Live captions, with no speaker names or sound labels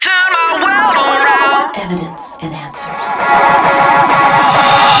Evidence and Answers.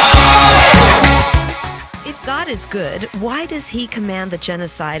 If God is good, why does he command the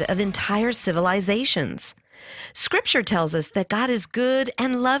genocide of entire civilizations? Scripture tells us that God is good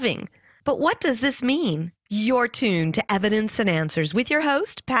and loving. But what does this mean? You're tuned to Evidence and Answers with your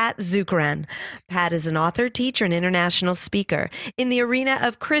host, Pat Zukeran. Pat is an author, teacher, and international speaker in the arena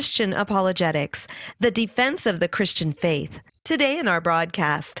of Christian apologetics, the defense of the Christian faith. Today in our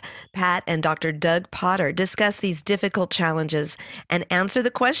broadcast, Pat and Dr. Doug Potter discuss these difficult challenges and answer the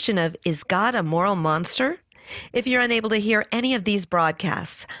question of, is God a moral monster? If you're unable to hear any of these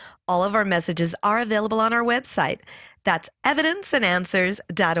broadcasts, all of our messages are available on our website. That's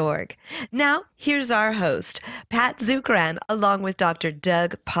evidenceandanswers.org. Now, here's our host, Pat Zukeran, along with Dr.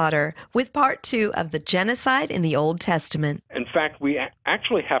 Doug Potter, with part 2 of the genocide in the Old Testament. In fact, we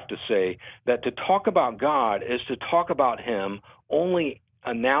actually have to say that to talk about God is to talk about him only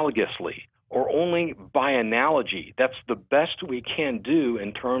analogously, or only by analogy. That's the best we can do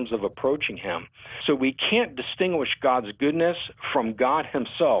in terms of approaching him. So we can't distinguish God's goodness from God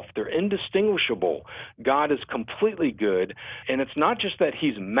himself. They're indistinguishable. God is completely good, and it's not just that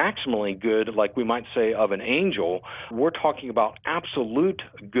he's maximally good, like we might say of an angel. We're talking about absolute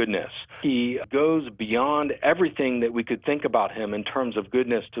goodness. He goes beyond everything that we could think about him in terms of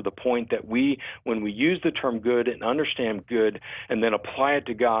goodness, to the point that when we use the term good and understand good and then apply it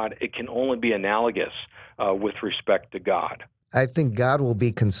to God, it can only be analogous with respect to God. I think God will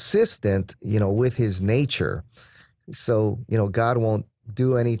be consistent, with his nature. So, God won't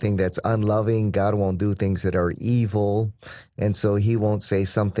do anything that's unloving. God won't do things that are evil. And so he won't say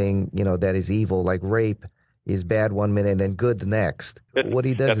something, that is evil, like rape is bad one minute and then good the next. What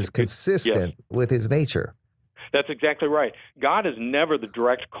he does is consistent with his nature. That's exactly right. God is never the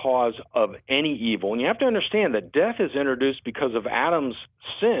direct cause of any evil. And you have to understand that death is introduced because of Adam's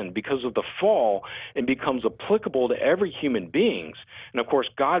sin, because of the fall, and becomes applicable to every human being. And of course,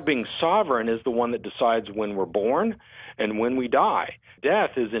 God being sovereign is the one that decides when we're born and when we die.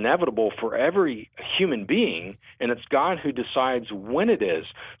 Death is inevitable for every human being, and it's God who decides when it is.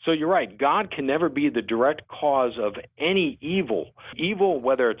 So you're right, God can never be the direct cause of any evil. Evil,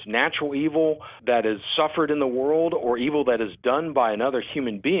 whether it's natural evil that is suffered in the world or evil that is done by another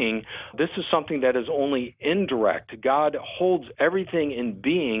human being, this is something that is only indirect. God holds everything in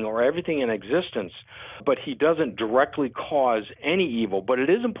being or everything in existence, but he doesn't directly cause any evil. But it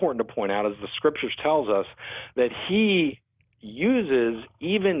is important to point out, as the scriptures tells us, that he uses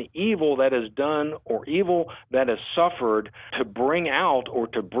even evil that is done or evil that is suffered to bring out or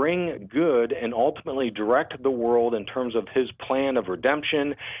to bring good and ultimately direct the world in terms of his plan of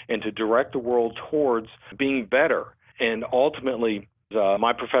redemption, and to direct the world towards being better. And ultimately,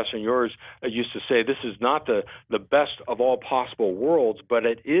 my professor and yours used to say this is not the best of all possible worlds, but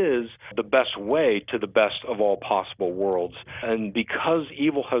it is the best way to the best of all possible worlds. And because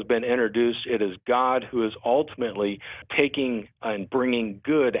evil has been introduced, it is God who is ultimately taking and bringing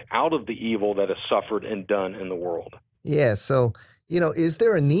good out of the evil that is suffered and done in the world. Yeah, so, is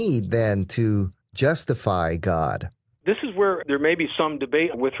there a need then to justify God? This is where there may be some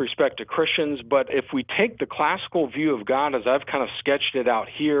debate with respect to Christians, but if we take the classical view of God as I've kind of sketched it out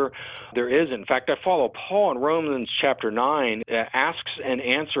here, there is. In fact, I follow Paul in Romans chapter 9, asks and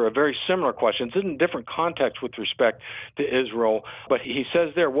answer a very similar question. It's in a different context with respect to Israel, but he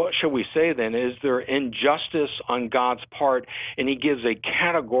says there, what shall we say then? Is there injustice on God's part? And he gives a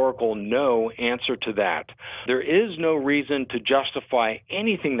categorical no answer to that. There is no reason to justify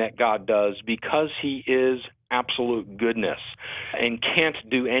anything that God does because he is absolute goodness and can't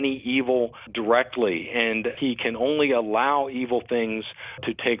do any evil directly, and he can only allow evil things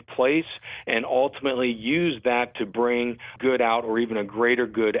to take place and ultimately use that to bring good out, or even a greater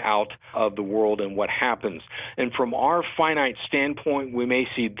good out of the world and what happens. And from our finite standpoint, we may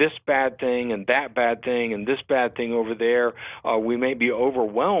see this bad thing and that bad thing and this bad thing over there. We may be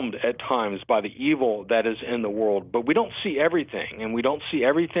overwhelmed at times by the evil that is in the world, but we don't see everything, and we don't see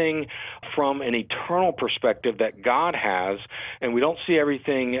everything from an eternal perspective that God has, and we don't see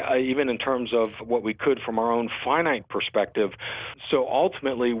everything even in terms of what we could from our own finite perspective. So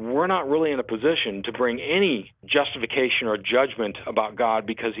ultimately, we're not really in a position to bring any justification or judgment about God,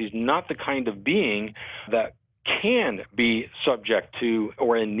 because he's not the kind of being that can be subject to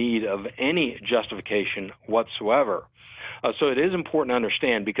or in need of any justification whatsoever. So it is important to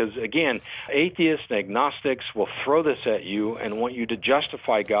understand, because, again, atheists and agnostics will throw this at you and want you to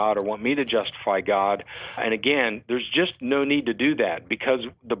justify God, or want me to justify God. And, again, there's just no need to do that, because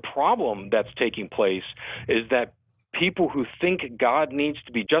the problem that's taking place is that people who think God needs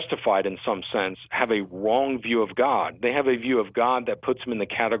to be justified in some sense have a wrong view of God. They have a view of God that puts him in the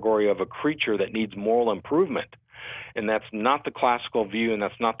category of a creature that needs moral improvement. And that's not the classical view, and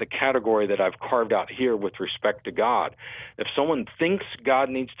that's not the category that I've carved out here with respect to God. If someone thinks God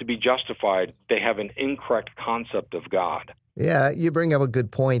needs to be justified, they have an incorrect concept of God. Yeah, you bring up a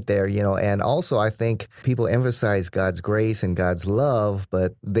good point there, and also I think people emphasize God's grace and God's love,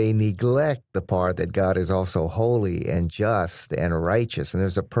 but they neglect the part that God is also holy and just and righteous, and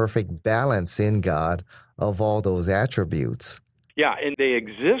there's a perfect balance in God of all those attributes. Yeah, and they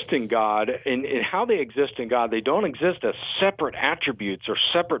exist in God, and how they exist in God, they don't exist as separate attributes or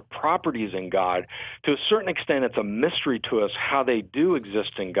separate properties in God. To a certain extent, it's a mystery to us how they do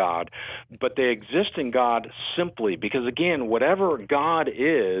exist in God, but they exist in God simply because, again, whatever God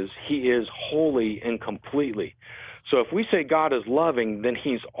is, he is holy and completely. So if we say God is loving, then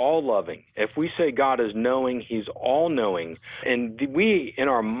he's all loving. If we say God is knowing, he's all knowing. And we, in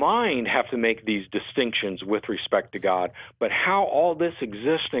our mind, have to make these distinctions with respect to God. But how all this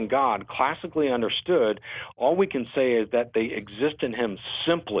exists in God, classically understood, all we can say is that they exist in him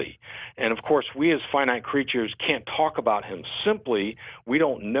simply. And of course, we as finite creatures can't talk about him simply. We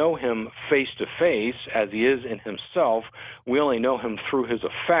don't know him face to face as he is in himself. We only know him through his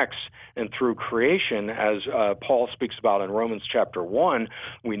effects and through creation, as Paul speaks about in Romans chapter 1.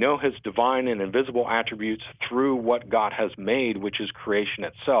 We know his divine and invisible attributes through what God has made, which is creation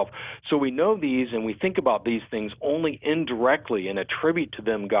itself. So we know these and we think about these things only indirectly and attribute to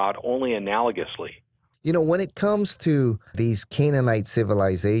them God only analogously. When it comes to these Canaanite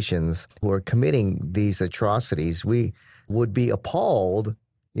civilizations who are committing these atrocities, we would be appalled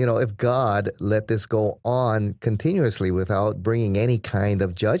if God let this go on continuously without bringing any kind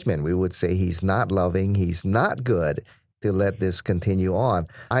of judgment. We would say he's not loving, he's not good to let this continue on.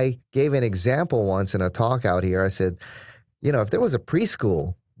 I gave an example once in a talk out here. I said, if there was a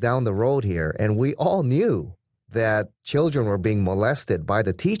preschool down the road here and we all knew that children were being molested by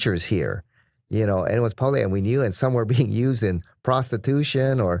the teachers here, and it was public and we knew, and some were being used in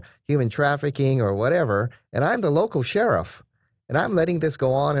prostitution or human trafficking or whatever, and I'm the local sheriff. And I'm letting this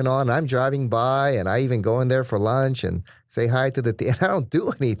go on and on. I'm driving by, and I even go in there for lunch and say hi to and I don't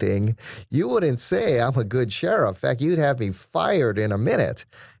do anything. You wouldn't say I'm a good sheriff. In fact, you'd have me fired in a minute.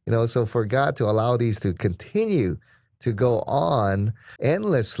 So for God to allow these to continue to go on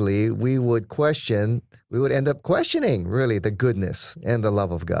endlessly, we would end up questioning really the goodness and the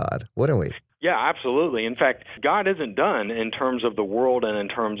love of God, wouldn't we? Yeah, absolutely. In fact, God isn't done in terms of the world and in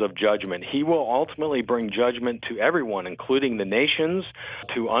terms of judgment. He will ultimately bring judgment to everyone, including the nations,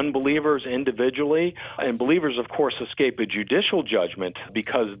 to unbelievers individually. And believers, of course, escape a judicial judgment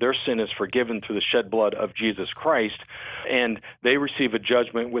because their sin is forgiven through the shed blood of Jesus Christ. And they receive a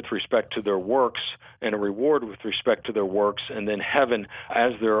judgment with respect to their works and a reward with respect to their works, and then heaven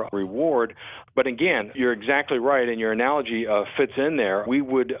as their reward. But again, you're exactly right, and your analogy fits in there. We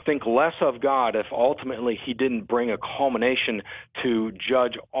would think less of God if ultimately he didn't bring a culmination to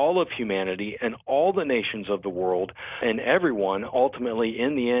judge all of humanity and all the nations of the world, and everyone ultimately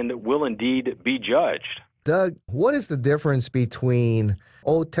in the end will indeed be judged. Doug, what is the difference between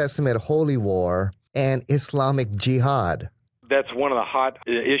Old Testament holy war and Islamic jihad? That's one of the hot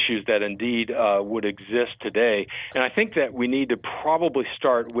issues that indeed would exist today. And I think that we need to probably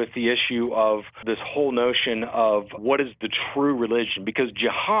start with the issue of this whole notion of what is the true religion, because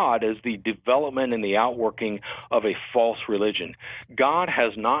jihad is the development and the outworking of a false religion. God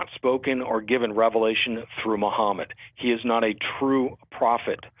has not spoken or given revelation through Muhammad. He is not a true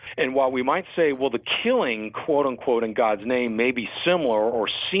prophet. And while we might say, well, the killing, quote unquote, in God's name may be similar or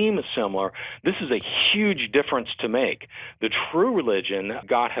seem similar, this is a huge difference to make. The true religion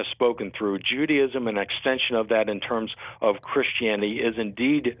God has spoken through, Judaism, an extension of that in terms of Christianity, is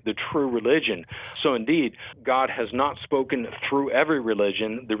indeed the true religion. So indeed, God has not spoken through every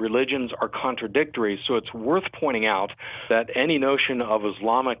religion. The religions are contradictory, so it's worth pointing out that any notion of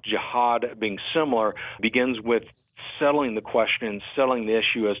Islamic jihad being similar begins with settling the question, settling the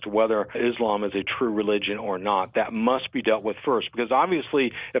issue as to whether Islam is a true religion or not. That must be dealt with first, because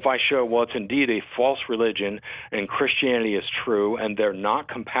obviously if I show, well, it's indeed a false religion and Christianity is true and they're not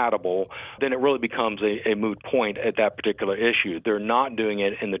compatible, then it really becomes a moot point at that particular issue. They're not doing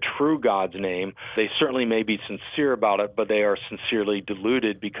it in the true God's name. They certainly may be sincere about it, but they are sincerely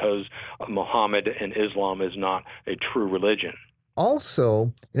deluded because Muhammad and Islam is not a true religion.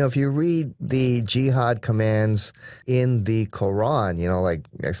 Also, if you read the jihad commands in the Quran, like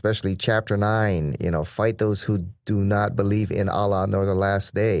especially chapter 9, fight those who do not believe in Allah nor the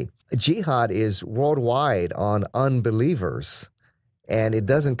last day. Jihad is worldwide on unbelievers. And it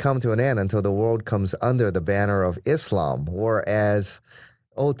doesn't come to an end until the world comes under the banner of Islam, whereas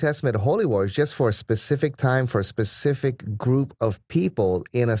Old Testament holy war is just for a specific time, for a specific group of people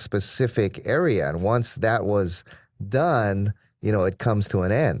in a specific area. And once that was done, it comes to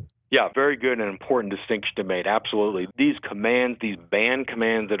an end. Yeah, very good and important distinction to make. Absolutely. These commands, these ban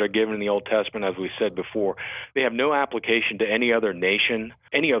commands that are given in the Old Testament, as we said before, they have no application to any other nation,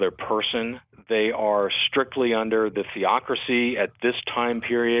 any other person. They are strictly under the theocracy at this time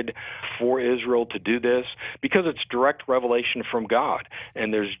period for Israel to do this because it's direct revelation from God.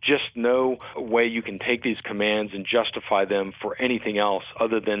 And there's just no way you can take these commands and justify them for anything else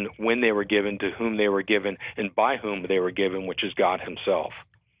other than when they were given, to whom they were given, and by whom they were given, which is God himself.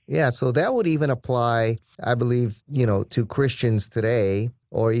 Yeah, so that would even apply, I believe, to Christians today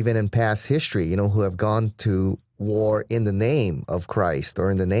or even in past history, who have gone to war in the name of Christ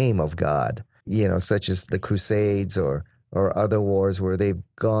or in the name of God, such as the Crusades or other wars where they've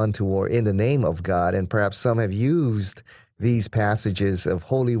gone to war in the name of God. And perhaps some have used these passages of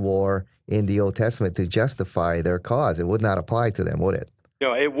holy war in the Old Testament to justify their cause. It would not apply to them, would it?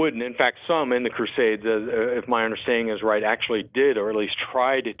 No, it wouldn't. In fact, some in the Crusades, if my understanding is right, actually did, or at least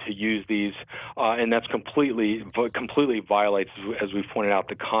tried to use these, and that's completely violates, as we've pointed out,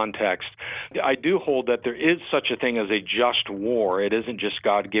 the context. I do hold that there is such a thing as a just war. It isn't just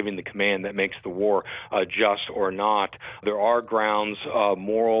God giving the command that makes the war just or not. There are grounds,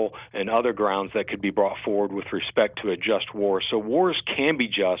 moral and other grounds, that could be brought forward with respect to a just war. So wars can be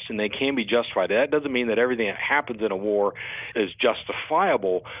just, and they can be justified. That doesn't mean that everything that happens in a war is justifiable.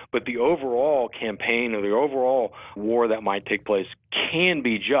 But the overall campaign or the overall war that might take place can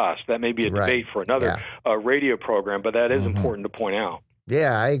be just. That may be a debate for another radio program, but that is important to point out.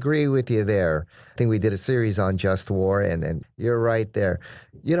 Yeah, I agree with you there. I think we did a series on just war, and you're right there.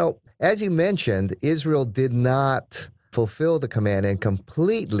 As you mentioned, Israel did not fulfill the command and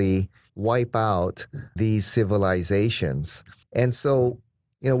completely wipe out these civilizations. And so,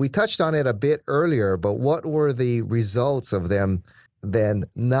 we touched on it a bit earlier, but what were the results of them then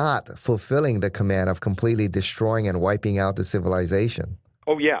not fulfilling the command of completely destroying and wiping out the civilization?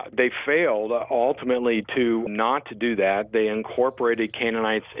 Oh, yeah. They failed ultimately to not to do that. They incorporated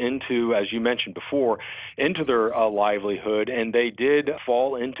Canaanites into, as you mentioned before, into their livelihood, and they did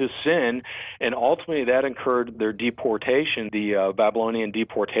fall into sin, and ultimately that incurred their deportation, the Babylonian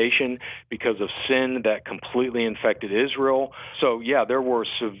deportation, because of sin that completely infected Israel. So, yeah, there were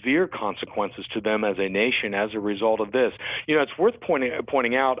severe consequences to them as a nation as a result of this. It's worth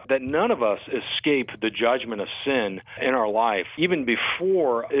pointing out that none of us escape the judgment of sin in our life. Even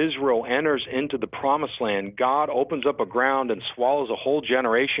before Israel enters into the promised land, God opens up a ground and swallows a whole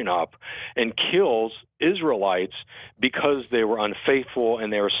generation up and kills Israelites because they were unfaithful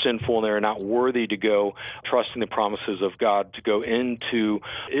and they were sinful and they were not worthy to go trusting the promises of God to go into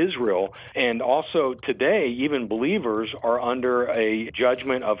Israel. And also today, even believers are under a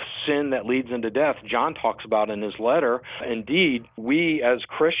judgment of sin that leads into death. John talks about in his letter, indeed, we as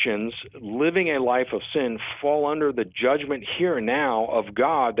Christians living a life of sin fall under the judgment here and now of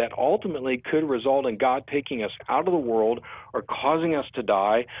God that ultimately could result in God taking us out of the world or causing us to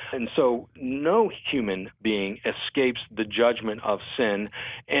die. And so no human being escapes the judgment of sin.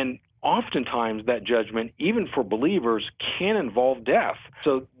 And oftentimes that judgment, even for believers, can involve death.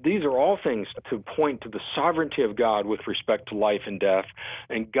 So these are all things to point to the sovereignty of God with respect to life and death.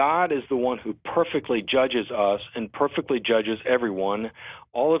 And God is the one who perfectly judges us and perfectly judges everyone,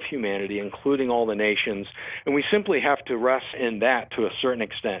 all of humanity, including all the nations. And we simply have to rest in that to a certain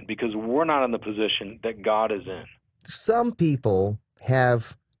extent because we're not in the position that God is in. Some people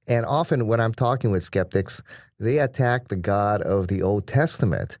have, and often when I'm talking with skeptics, they attack the God of the Old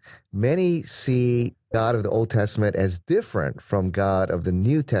Testament. Many see God of the Old Testament as different from God of the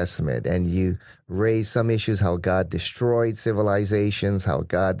New Testament. And you raise some issues, how God destroyed civilizations, how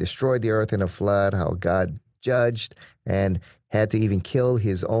God destroyed the earth in a flood, how God judged and had to even kill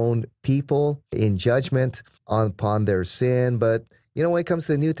his own people in judgment upon their sin. But when it comes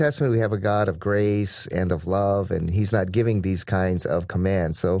to the New Testament, we have a God of grace and of love, and he's not giving these kinds of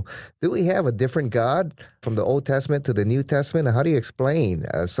commands. So do we have a different God from the Old Testament to the New Testament? How do you explain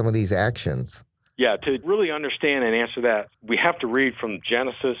some of these actions? Yeah, to really understand and answer that, we have to read from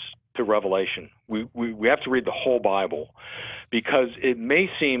Genesis to Revelation. We have to read the whole Bible because it may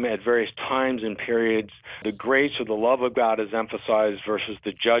seem at various times and periods the grace or the love of God is emphasized versus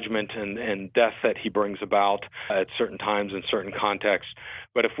the judgment and death that he brings about at certain times in certain contexts.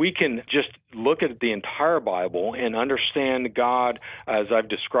 But if we can just look at the entire Bible and understand God, as I've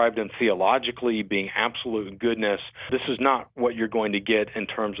described him theologically, being absolute goodness, this is not what you're going to get in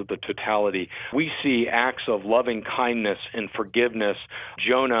terms of the totality. We see acts of loving kindness and forgiveness.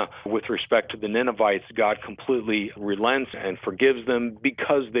 Jonah, with respect to the Ninevites, God completely relents and forgives them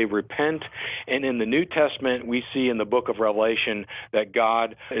because they repent. And in the New Testament, we see in the book of Revelation that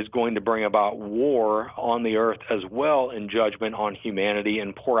God is going to bring about war on the earth as well in judgment on humanity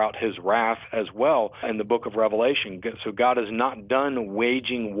and pour out his wrath as well in the book of Revelation. So God is not done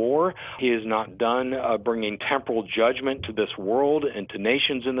waging war. He is not done bringing temporal judgment to this world and to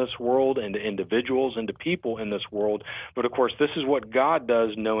nations in this world and to individuals and to people in this world. But of course, this is what God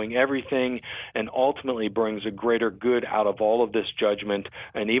does, knowing everything, and ultimately brings a greater good out of all of this judgment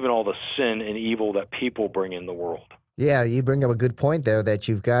and even all the sin and evil that people bring in the world. Yeah, you bring up a good point there that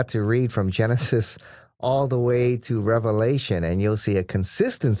you've got to read from Genesis all the way to Revelation, and you'll see a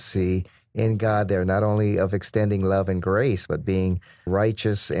consistency in God there, not only of extending love and grace, but being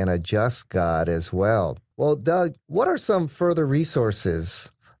righteous and a just God as well. Well, Doug, what are some further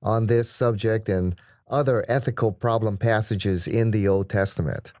resources on this subject and other ethical problem passages in the Old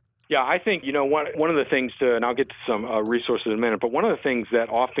Testament? Yeah, I think, one of the things and I'll get to some resources in a minute, but one of the things that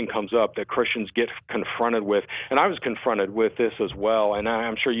often comes up that Christians get confronted with, and I was confronted with this as well, and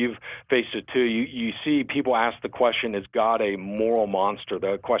I'm sure you've faced it too. You see people ask the question, is God a moral monster?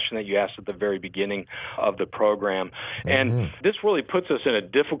 The question that you asked at the very beginning of the program. And this really puts us in a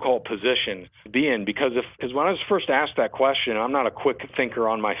difficult position to be in, because when I was first asked that question, I'm not a quick thinker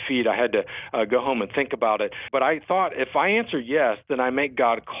on my feet. I had to go home and think about it. But I thought, if I answer yes, then I make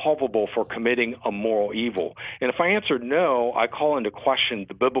God culpable for committing a moral evil. And if I answer no, I call into question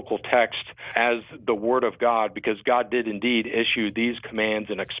the biblical text as the Word of God, because God did indeed issue these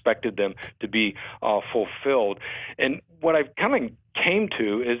commands and expected them to be fulfilled. And what I've kind of came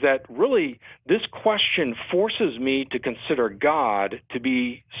to is that really this question forces me to consider God to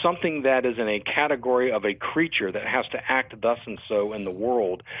be something that is in a category of a creature that has to act thus and so in the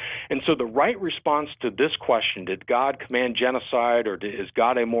world. And so the right response to this question, did God command genocide or is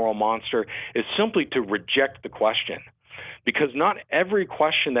God a moral monster, is simply to reject the question. Because not every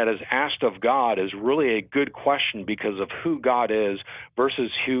question that is asked of God is really a good question because of who God is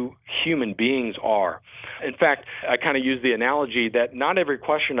versus who human beings are. In fact, I kind of use the analogy that not every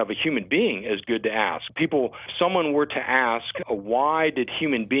question of a human being is good to ask. Someone were to ask, why did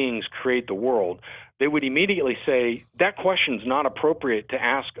human beings create the world? They would immediately say, that question's not appropriate to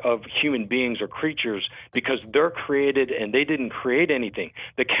ask of human beings or creatures because they're created and they didn't create anything.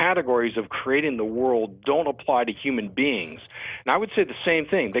 The categories of creating the world don't apply to human beings. And I would say the same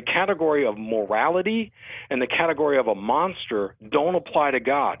thing. The category of morality and the category of a monster don't apply to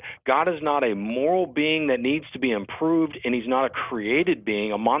God. God is not a moral being that needs to be improved, and he's not a created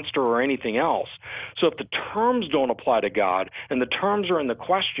being, a monster or anything else. So if the terms don't apply to God and the terms are in the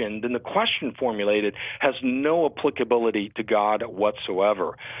question, then the question formulated has no applicability to God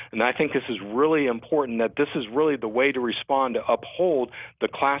whatsoever. And I think this is really important, that this is really the way to respond to uphold the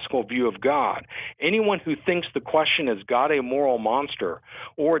classical view of God. Anyone who thinks the question is God a moral monster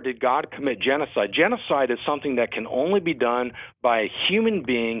or did God commit genocide? Genocide is something that can only be done by a human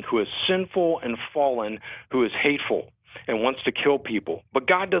being who is sinful and fallen, who is hateful and wants to kill people. But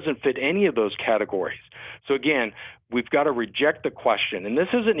God doesn't fit any of those categories. So again, we've got to reject the question. And this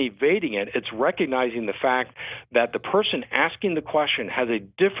isn't evading it. It's recognizing the fact that the person asking the question has a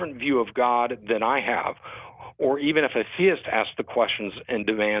different view of God than I have. Or even if a theist asks the questions and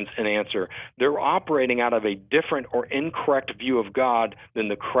demands an answer, they're operating out of a different or incorrect view of God than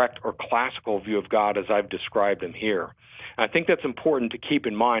the correct or classical view of God as I've described him here. I think that's important to keep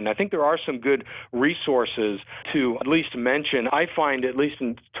in mind. I think there are some good resources to at least mention. I find, at least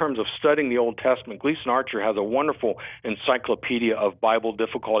in terms of studying the Old Testament, Gleason Archer has a wonderful encyclopedia of Bible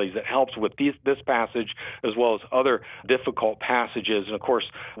difficulties that helps with this passage as well as other difficult passages. And of course,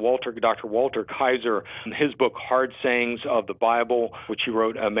 Dr. Walter Kaiser, in his book, Hard Sayings of the Bible, which he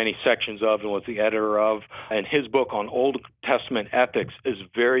wrote many sections of and was the editor of, and his book on Old Testament ethics is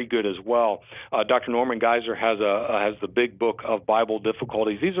very good as well. Dr. Norman Geiser has the big big book of Bible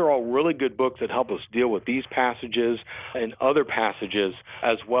difficulties. These are all really good books that help us deal with these passages and other passages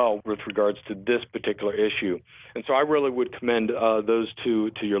as well with regards to this particular issue. And so I really would commend those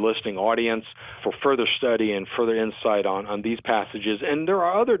two to your listening audience for further study and further insight on these passages. And there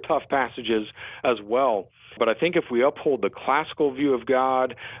are other tough passages as well. But I think if we uphold the classical view of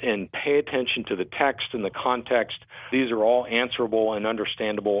God and pay attention to the text and the context, these are all answerable and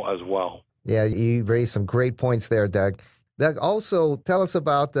understandable as well. Yeah, you raised some great points there, Doug. Doug, also tell us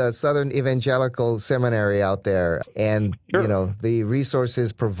about the Southern Evangelical Seminary out there and, Sure. The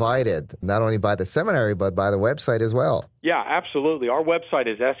resources provided, not only by the seminary, but by the website as well. Yeah, absolutely. Our website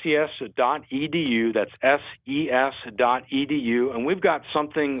is ses.edu. That's ses.edu. And we've got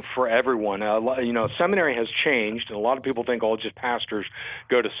something for everyone. Seminary has changed, and a lot of people think, just pastors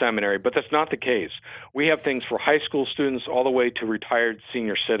go to seminary. But that's not the case. We have things for high school students all the way to retired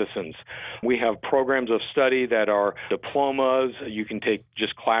senior citizens. We have programs of study that are diplomas. You can take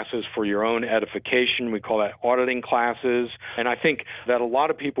just classes for your own edification. We call that auditing classes. And I think that a lot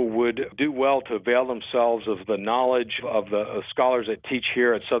of people would do well to avail themselves of the knowledge of the scholars that teach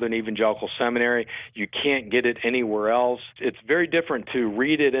here at Southern Evangelical Seminary. You can't get it anywhere else. It's very different to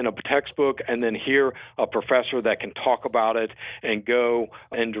read it in a textbook and then hear a professor that can talk about it and go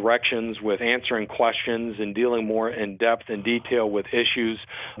in directions with answering questions and dealing more in depth and detail with issues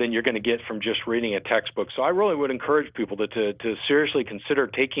than you're going to get from just reading a textbook. So I really would encourage people to seriously consider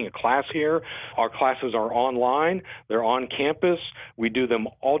taking a class here. Our classes are online. They're on campus. We do them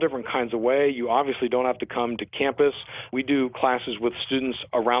all different kinds of ways. You obviously don't have to come to campus. We do classes with students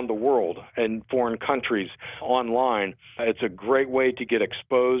around the world and foreign countries online. It's a great way to get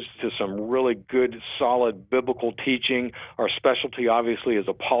exposed to some really good, solid biblical teaching. Our specialty, obviously, is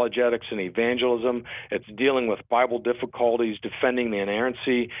apologetics and evangelism. It's dealing with Bible difficulties, defending the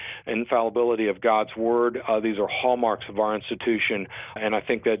inerrancy and infallibility of God's Word. These are hallmarks of our institution, and I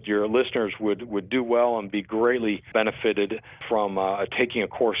think that your listeners would do well and be greatly benefited from taking a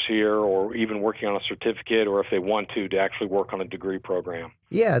course here or even working on a certificate, or if they want to actually work on a degree program.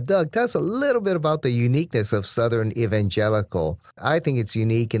 Yeah, Doug, tell us a little bit about the uniqueness of Southern Evangelical. I think it's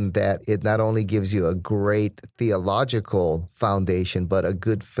unique in that it not only gives you a great theological foundation, but a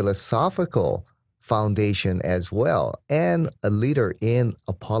good philosophical foundation as well, and a leader in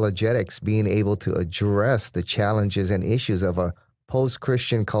apologetics, being able to address the challenges and issues of a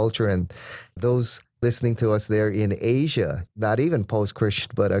post-Christian culture. And those listening to us there in Asia, not even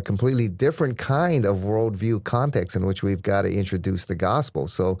post-Christian, but a completely different kind of worldview context in which we've got to introduce the gospel.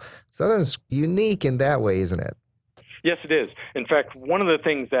 So Southern's unique in that way, isn't it? Yes, it is. In fact, one of the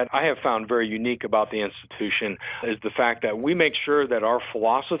things that I have found very unique about the institution is the fact that we make sure that our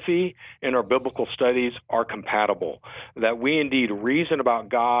philosophy and our biblical studies are compatible, that we indeed reason about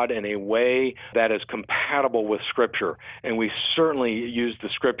God in a way that is compatible with Scripture. And we certainly use the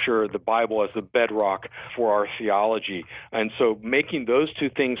Scripture, the Bible, as the bedrock for our theology. And so making those two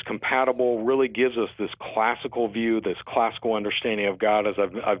things compatible really gives us this classical view, this classical understanding of God, as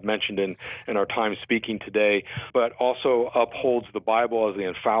I've mentioned in our time speaking today, but also upholds the Bible as the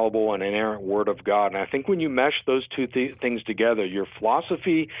infallible and inerrant Word of God. And I think when you mesh those two things together, your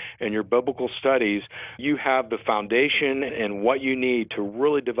philosophy and your biblical studies, you have the foundation and what you need to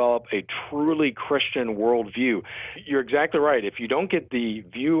really develop a truly Christian worldview. You're exactly right. If you don't get the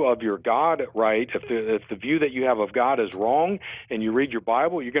view of your God right, if the view that you have of God is wrong and you read your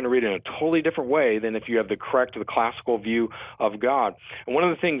Bible, you're going to read it in a totally different way than if you have the classical view of God. And one of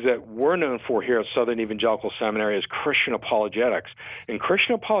the things that we're known for here at Southern Evangelical Seminary is Christian apologetics. And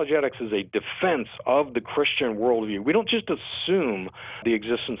Christian apologetics is a defense of the Christian worldview. We don't just assume the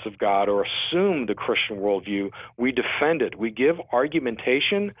existence of God or assume the Christian worldview. We defend it. We give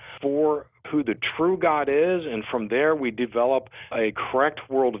argumentation for who the true God is, and from there we develop a correct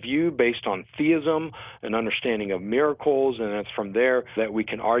worldview based on theism, an understanding of miracles, and it's from there that we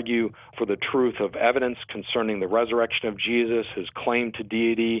can argue for the truth of evidence concerning the resurrection of Jesus, his claim to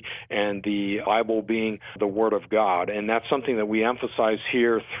deity, and the Bible being the Word of God. And that's something that we emphasize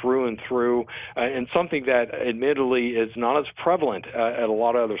here through and through, and something that admittedly is not as prevalent at a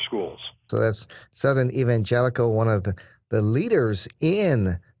lot of other schools. So that's Southern Evangelical, one of the leaders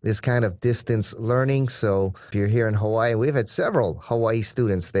in this kind of distance learning. So if you're here in Hawaii, we've had several Hawaii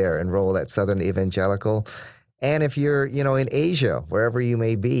students there enroll at Southern Evangelical. And if you're, in Asia, wherever you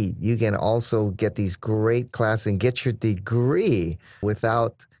may be, you can also get these great classes and get your degree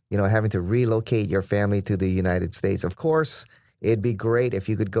without, having to relocate your family to the United States. Of course, it'd be great if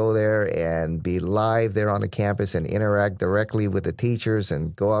you could go there and be live there on the campus and interact directly with the teachers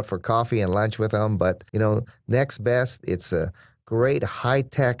and go out for coffee and lunch with them. But, next best, it's a great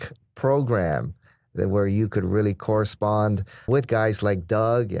high-tech program where you could really correspond with guys like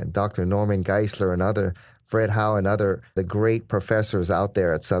Doug and Dr. Norman Geisler and Fred Howe and the great professors out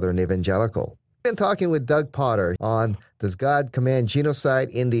there at Southern Evangelical. Been talking with Doug Potter on Does God Command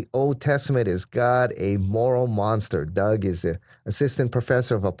Genocide in the Old Testament? Is God a Moral Monster? Doug is the assistant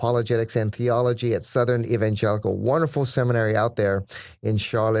professor of apologetics and theology at Southern Evangelical. Wonderful seminary out there in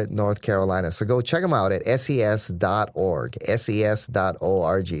Charlotte, North Carolina. So go check them out at ses.org,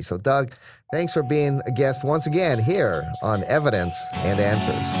 ses.org. So Doug, thanks for being a guest once again here on Evidence and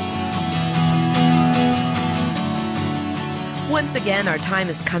Answers. Once again, our time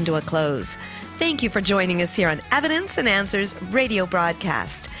has come to a close. Thank you for joining us here on Evidence and Answers radio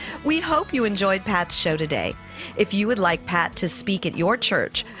broadcast. We hope you enjoyed Pat's show today. If you would like Pat to speak at your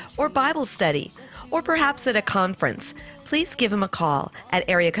church or Bible study, or perhaps at a conference, please give him a call at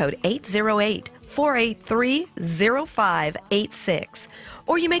area code 808-483-0586,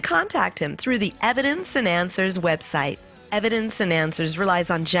 or you may contact him through the Evidence and Answers website. Evidence and Answers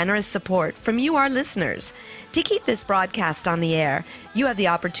relies on generous support from you, our listeners. To keep this broadcast on the air, you have the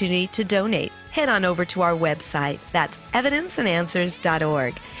opportunity to donate. Head on over to our website. That's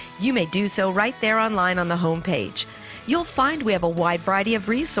evidenceandanswers.org. You may do so right there online on the homepage. You'll find we have a wide variety of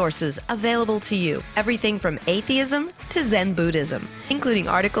resources available to you, everything from atheism to Zen Buddhism, including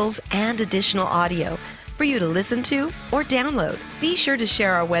articles and additional audio for you to listen to or download. Be sure to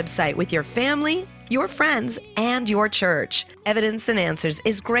share our website with your family, your friends, and your church. Evidence and Answers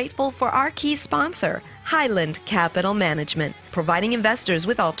is grateful for our key sponsor, Highland Capital Management, providing investors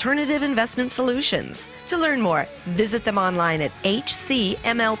with alternative investment solutions. To learn more, visit them online at hcmlp.com.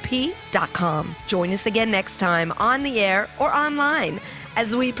 Join us again next time on the air or online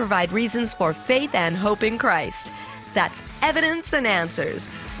as we provide reasons for faith and hope in Christ. That's Evidence and Answers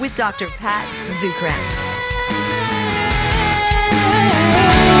with Dr. Pat Zukeran.